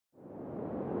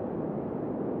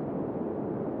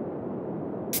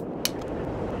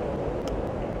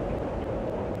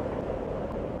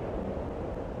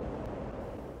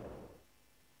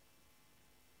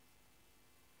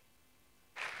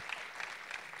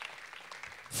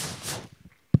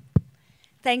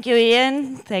Thank you,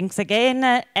 Ian. Thanks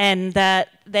again. And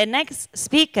the next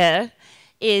speaker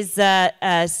is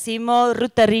Simo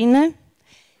Routarinne.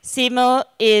 Simo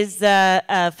is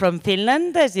from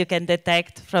Finland, as you can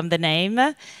detect from the name.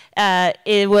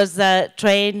 He was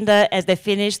trained at the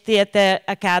Finnish Theatre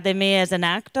Academy as an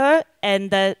actor,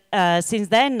 and since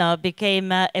then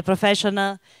became a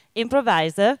professional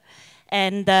improviser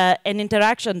and an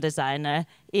interaction designer.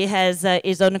 He has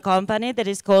his own company that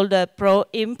is called Pro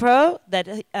Impro, that,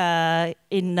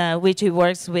 in which he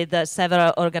works with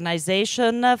several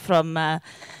organizations from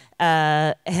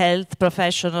health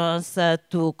professionals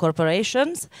to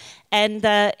corporations.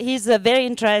 And he's very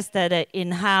interested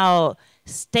in how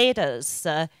status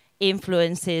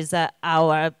influences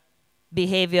our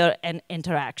behavior and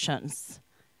interactions.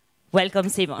 Welcome,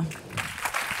 Simo.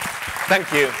 Thank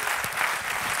you.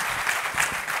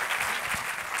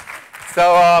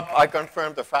 So I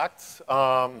confirmed the facts,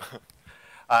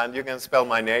 and you can spell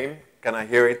my name. Can I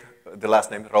hear it? The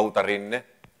last name, Routarinne.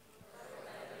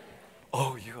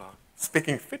 Oh, you are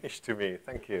speaking Finnish to me.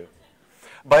 Thank you.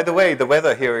 By the way, the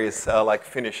weather here is like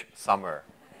Finnish summer.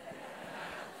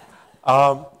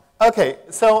 Okay,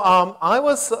 so I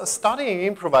was studying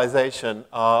improvisation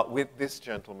with this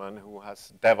gentleman who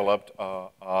has developed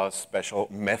a special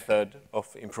method of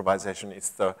improvisation. It's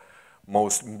the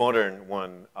most modern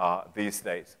one these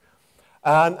days.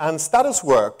 And status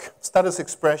work, status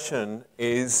expression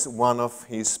is one of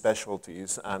his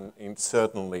specialties, and it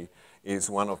certainly is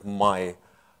one of my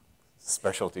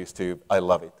specialties too. I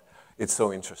love it. It's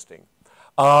so interesting.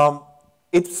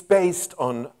 It's based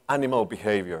on animal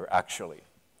behavior, actually.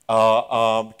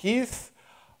 Keith,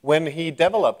 when he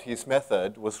developed his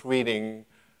method, was reading,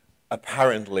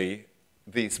 apparently,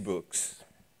 these books.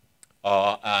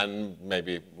 And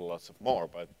maybe lots of more,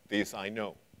 but these I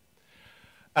know.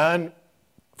 And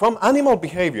from animal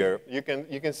behavior, you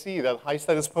can see that high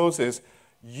status poses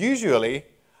usually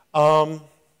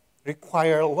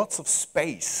require lots of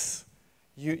space.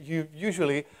 You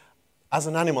usually, as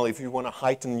an animal, if you want to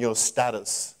heighten your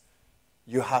status,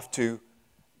 you have to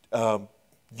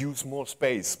use more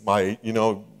space by,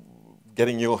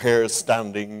 getting your hair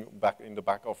standing back in the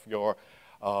back of your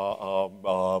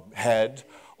head,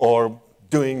 or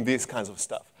doing these kinds of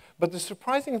stuff. But the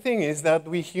surprising thing is that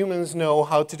we humans know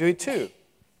how to do it too.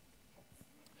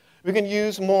 We can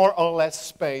use more or less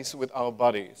space with our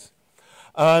bodies.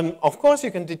 And of course, you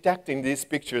can detect in these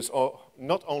pictures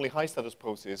not only high status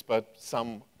poses, but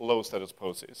some low status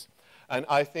poses. And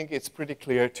I think it's pretty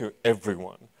clear to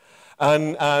everyone.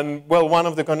 And well, one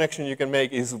of the connections you can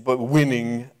make is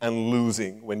winning and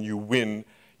losing. When you win,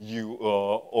 you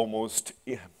almost,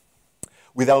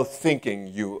 without thinking,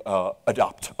 you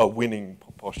adopt a winning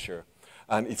posture.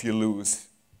 And if you lose,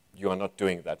 you are not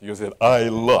doing that. You say, I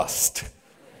lost.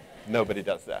 Nobody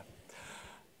does that.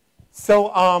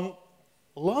 So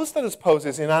low status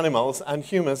poses in animals and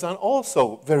humans are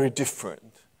also very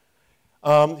different.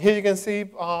 Here you can see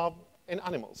in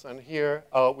animals, and here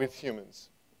with humans.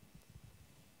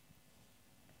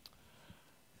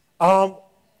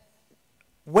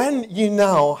 When you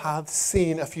now have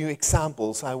seen a few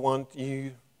examples, I want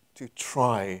you to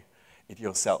try it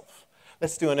yourself.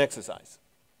 Let's do an exercise.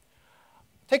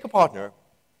 Take a partner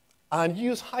and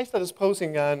use high status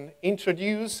posing and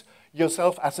introduce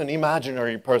yourself as an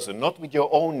imaginary person, not with your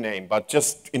own name, but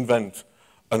just invent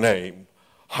a name.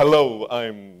 Hello,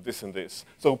 I'm this and this.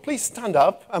 So please stand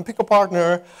up and pick a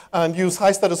partner and use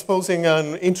high status posing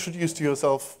and introduce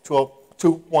yourself to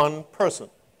one person.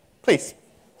 Please,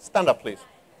 stand up, please.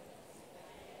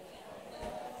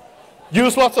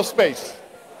 Use lots of space.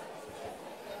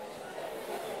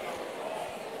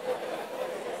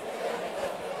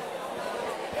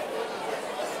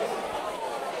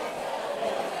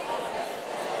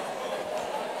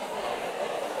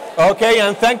 Okay,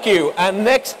 and thank you. And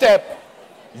next step,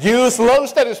 use low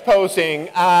status posing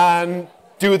and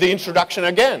do the introduction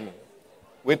again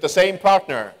with the same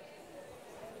partner.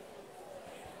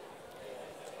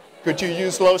 Could you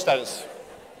use low status?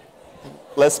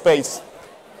 Less space.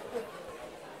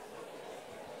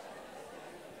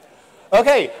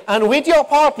 Okay, and with your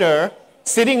partner,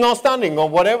 sitting or standing or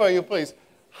whatever you please,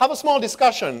 have a small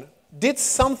discussion. Did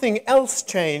something else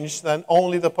change than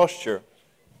only the posture?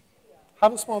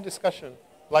 Have a small discussion,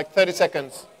 like 30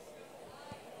 seconds.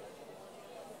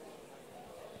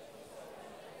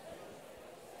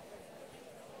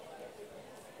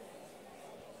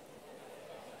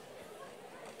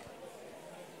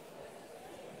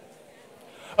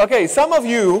 Okay, some of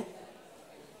you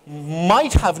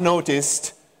might have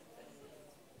noticed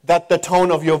that the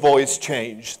tone of your voice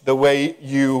changed. The way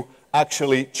you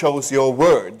actually chose your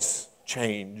words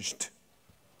changed.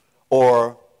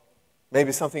 or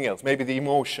maybe something else, maybe the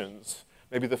emotions,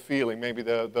 maybe the feeling, maybe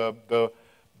the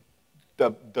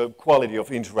quality of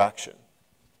interaction.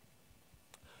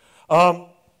 I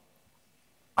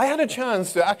had a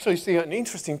chance to actually see an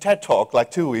interesting TED Talk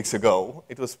like 2 weeks ago.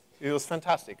 It was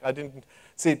fantastic. I didn't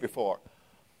see it before.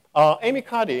 Amy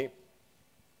Cuddy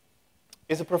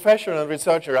is a professor and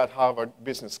researcher at Harvard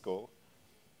Business School.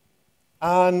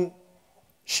 And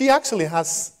she actually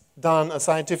has done a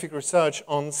scientific research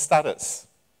on status.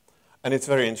 And it's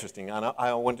very interesting, and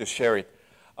I want to share it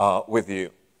with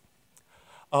you.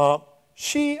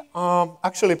 She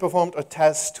actually performed a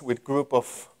test with group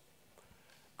of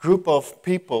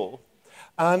people,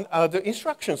 and the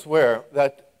instructions were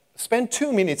that spend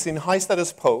 2 minutes in high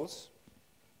status pose,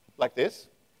 like this,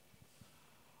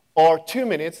 or 2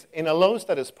 minutes in a low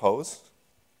status pose,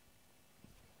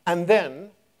 and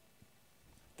then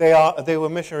they were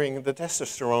measuring the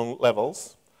testosterone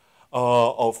levels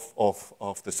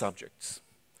of the subjects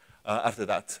after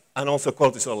that, and also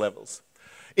cortisol levels.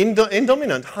 In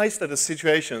dominant high-status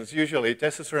situations, usually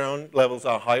testosterone levels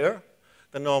are higher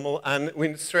than normal, and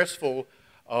in stressful,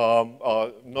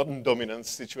 non-dominant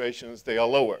situations, they are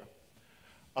lower.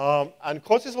 And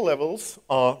cortisol levels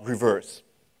are reverse.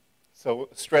 So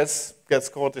stress gets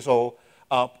cortisol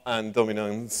up, and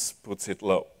dominance puts it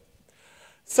low.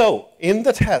 So in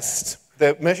the test,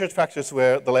 the measured factors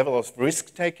were the level of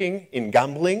risk-taking in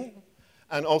gambling,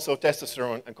 and also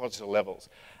testosterone and cortisol levels.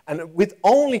 And with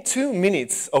only 2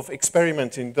 minutes of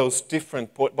experimenting those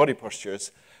different body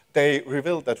postures, they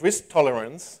revealed that risk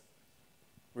tolerance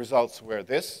results were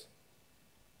this.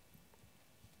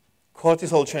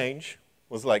 Cortisol change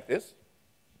was like this.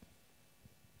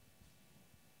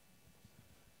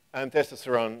 And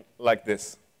testosterone like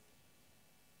this.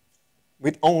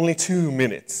 With only 2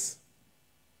 minutes.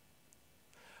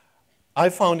 I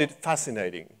found it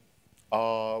fascinating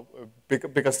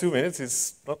because 2 minutes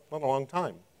is not a long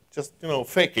time. Just,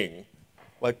 faking,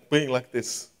 like being like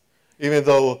this. Even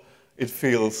though it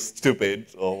feels stupid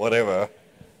or whatever,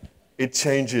 it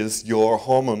changes your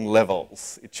hormone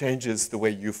levels. It changes the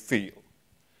way you feel.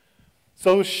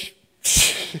 So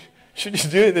should you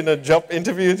do it in a job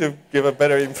interview to give a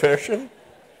better impression?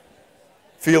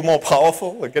 Feel more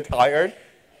powerful or get hired?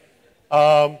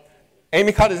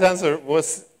 Amy Cuddy's answer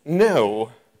was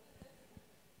no.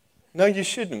 No, you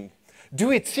shouldn't.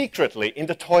 Do it secretly in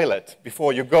the toilet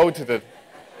before you go to the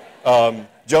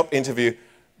job interview,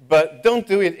 but don't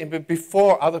do it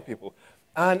before other people.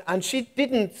 And she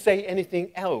didn't say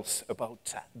anything else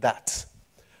about that.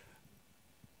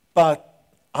 But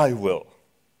I will.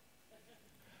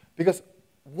 Because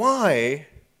why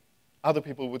other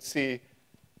people would see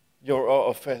you're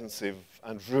offensive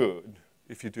and rude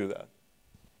if you do that?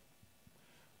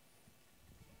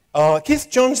 Keith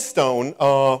Johnstone,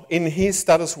 in his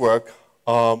status work,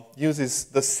 uses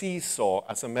the seesaw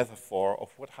as a metaphor of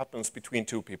what happens between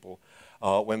two people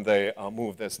when they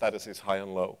move their statuses high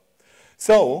and low.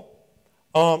 So,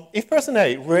 if person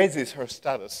A raises her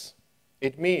status,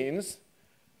 it means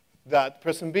that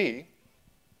person B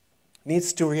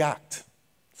needs to react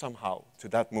somehow to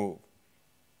that move.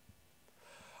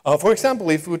 For example,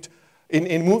 if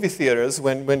in movie theaters,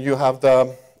 when you have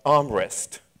the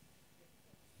armrest,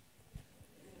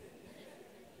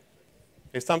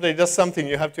 if somebody does something,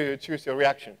 you have to choose your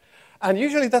reaction. And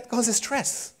usually that causes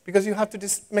stress, because you have to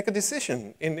make a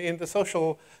decision in the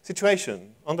social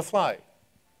situation on the fly.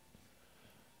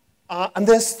 And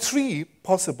there's 3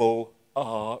 possible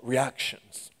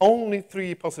reactions, only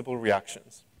 3 possible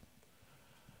reactions.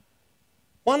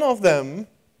 One of them,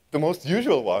 the most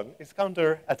usual one, is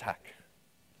counterattack.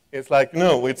 It's like,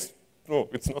 no, it's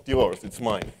not yours, it's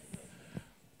mine.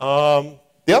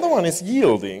 The other one is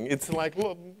yielding. It's like,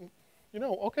 well,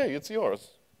 okay, it's yours.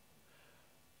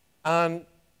 And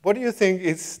what do you think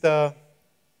is the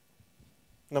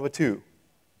number 2?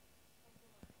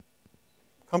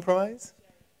 Compromise?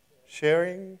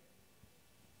 Sharing?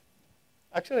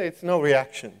 Actually, it's no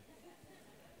reaction.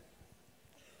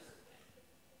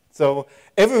 So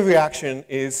every reaction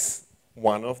is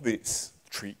one of these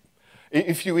 3.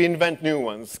 If you invent new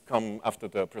ones, come after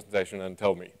the presentation and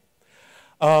tell me.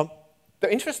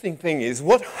 The interesting thing is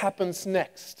what happens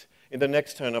next in the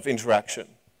next turn of interaction.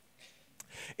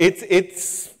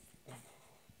 This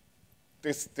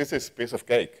is piece of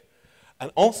cake.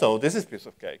 And also, this is piece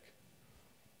of cake.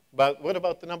 But what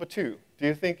about the number 2? Do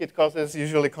you think it causes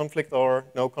usually conflict or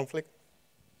no conflict?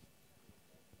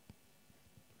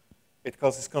 It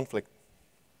causes conflict.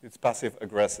 It's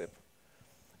passive-aggressive.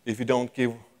 If you don't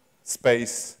give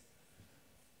space,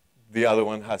 the other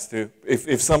one has to.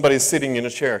 If somebody's sitting in a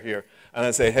chair here, and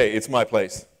I say, hey, it's my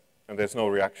place, and there's no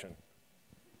reaction,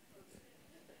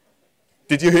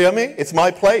 Did you hear me? It's my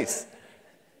place.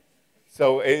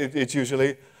 So it's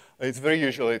very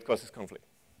usual it causes conflict.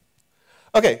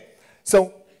 Okay,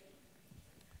 so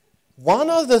one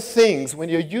of the things when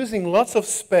you're using lots of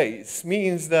space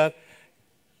means that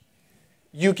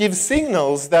you give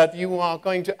signals that you are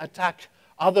going to attack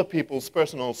other people's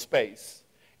personal space,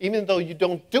 even though you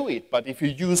don't do it. But if you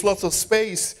use lots of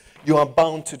space, you are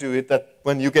bound to do it that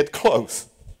when you get close.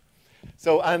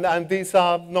 So, and these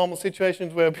are normal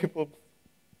situations where people,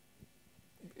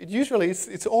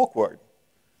 it's awkward.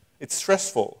 It's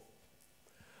stressful.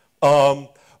 Of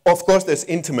course, there's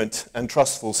intimate and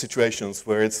trustful situations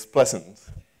where it's pleasant.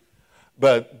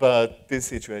 But these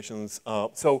situations,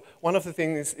 so one of the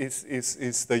things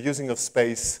is the using of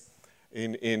space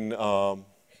in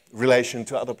relation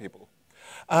to other people.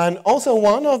 And also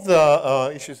one of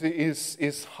the issues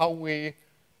is how we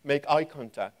make eye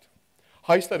contact.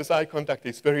 High status eye contact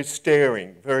is very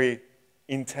staring, very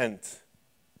intent.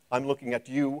 I'm looking at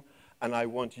you and I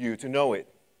want you to know it.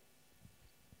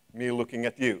 Me looking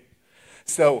at you.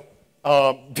 So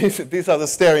these are the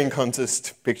staring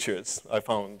contest pictures I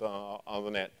found on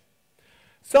the net.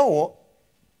 So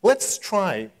let's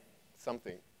try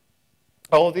something.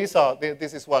 Oh, this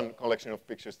is one collection of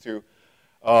pictures too.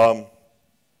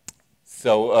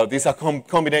 These are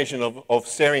combination of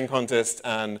staring contest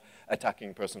and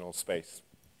attacking personal space.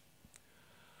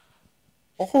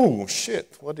 Oh,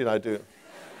 shit, what did I do?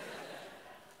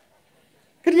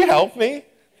 Could you help me?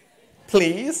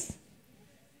 Please?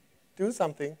 Do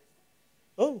something.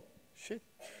 Oh, shit.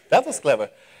 That was clever.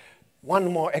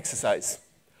 One more exercise.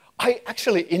 I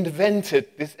actually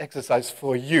invented this exercise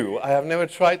for you. I have never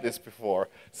tried this before,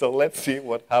 so let's see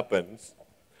what happens.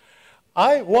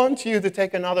 I want you to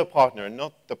take another partner,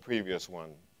 not the previous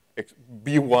one.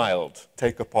 Be wild.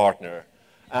 Take a partner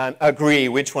and agree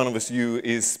which one of you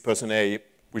is person A,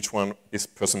 which one is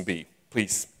person B.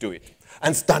 Please do it.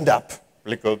 And stand up,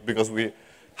 because we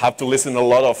have to listen a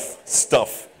lot of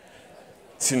stuff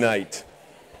tonight.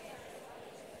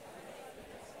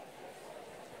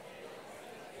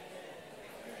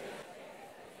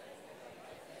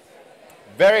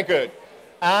 Very good.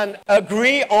 And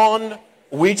agree on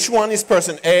which one is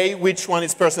person A, which one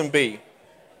is person B.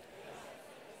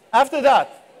 After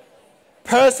that,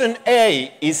 person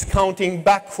A is counting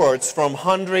backwards from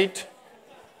 100,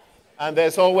 and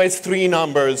there's always 3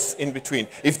 numbers in between.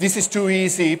 If this is too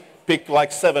easy, pick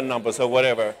like 7 numbers or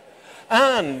whatever.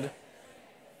 And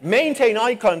maintain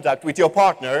eye contact with your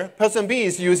partner. Person B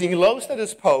is using low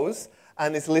status pose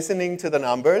and is listening to the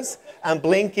numbers and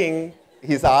blinking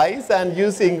his eyes and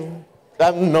using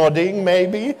nodding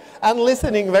maybe and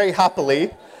listening very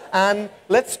happily. And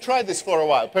let's try this for a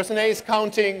while. Person A is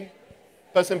counting,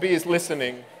 person B is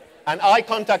listening, and eye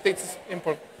contact is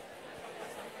important.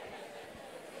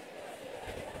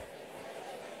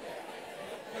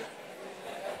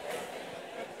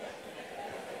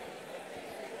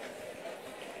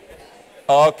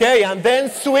 Okay, and then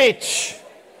switch.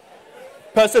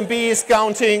 Person B is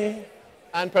counting,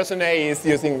 and person A is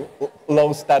using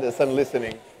low status and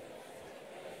listening.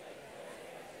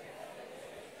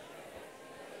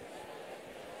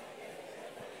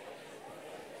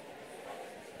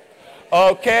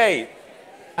 Okay,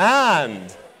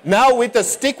 and now with the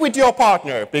stick with your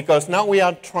partner, because now we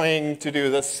are trying to do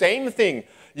the same thing.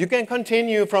 You can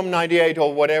continue from 98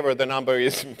 or whatever the number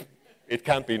is. It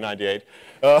can't be 98.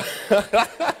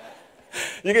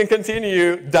 You can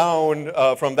continue down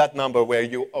from that number where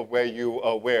you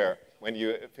were when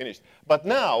you finished. But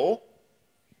now,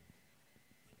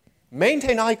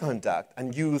 maintain eye contact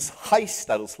and use high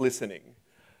status listening.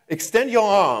 Extend your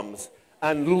arms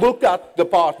and look at the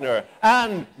partner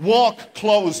and walk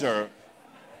closer.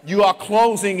 You are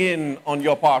closing in on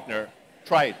your partner.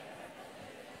 Try it.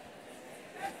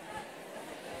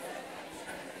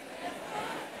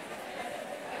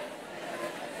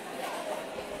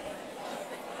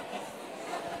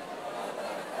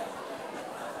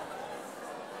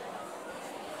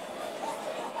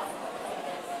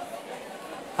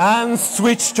 And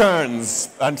switch turns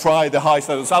and try the high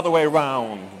status other way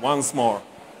around once more.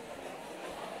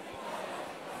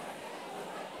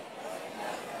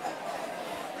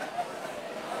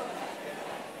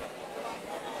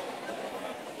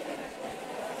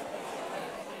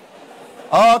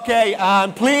 Okay,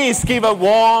 and please give a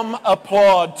warm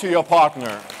applause to your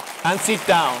partner and sit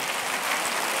down.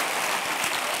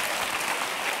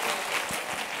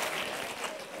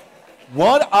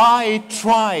 What I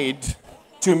tried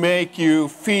to make you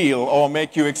feel or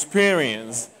make you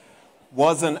experience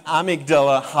was an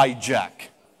amygdala hijack.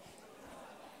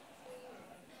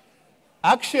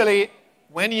 Actually,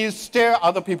 when you stare at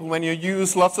other people, when you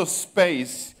use lots of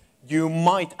space, you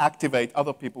might activate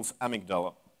other people's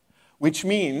amygdala, which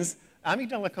means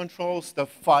amygdala controls the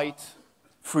fight,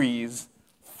 freeze,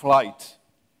 flight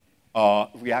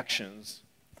reactions.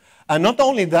 And not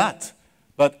only that,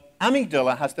 but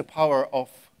amygdala has the power of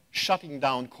shutting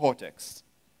down cortex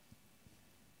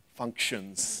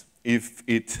functions if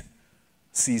it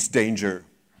sees danger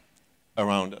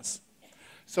around us.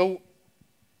 So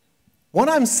what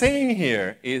I'm saying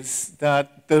here is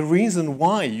that the reason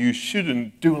why you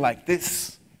shouldn't do like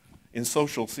this in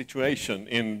social situation,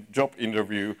 in job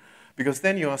interview, because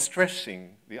then you are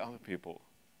stressing the other people.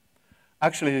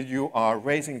 Actually, you are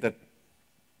raising the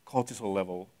cortisol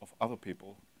level of other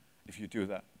people if you do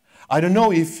that. I don't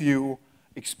know if you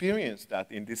experienced that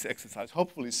in this exercise.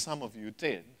 Hopefully some of you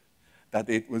did, that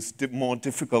it was more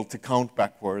difficult to count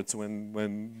backwards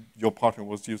when your partner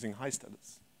was using high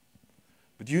status.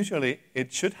 But usually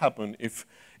it should happen if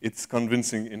it's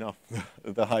convincing enough,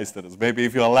 the high status. Maybe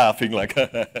if you're laughing like,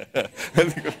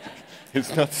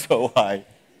 it's not so high.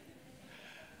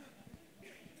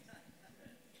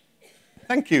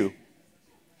 Thank you.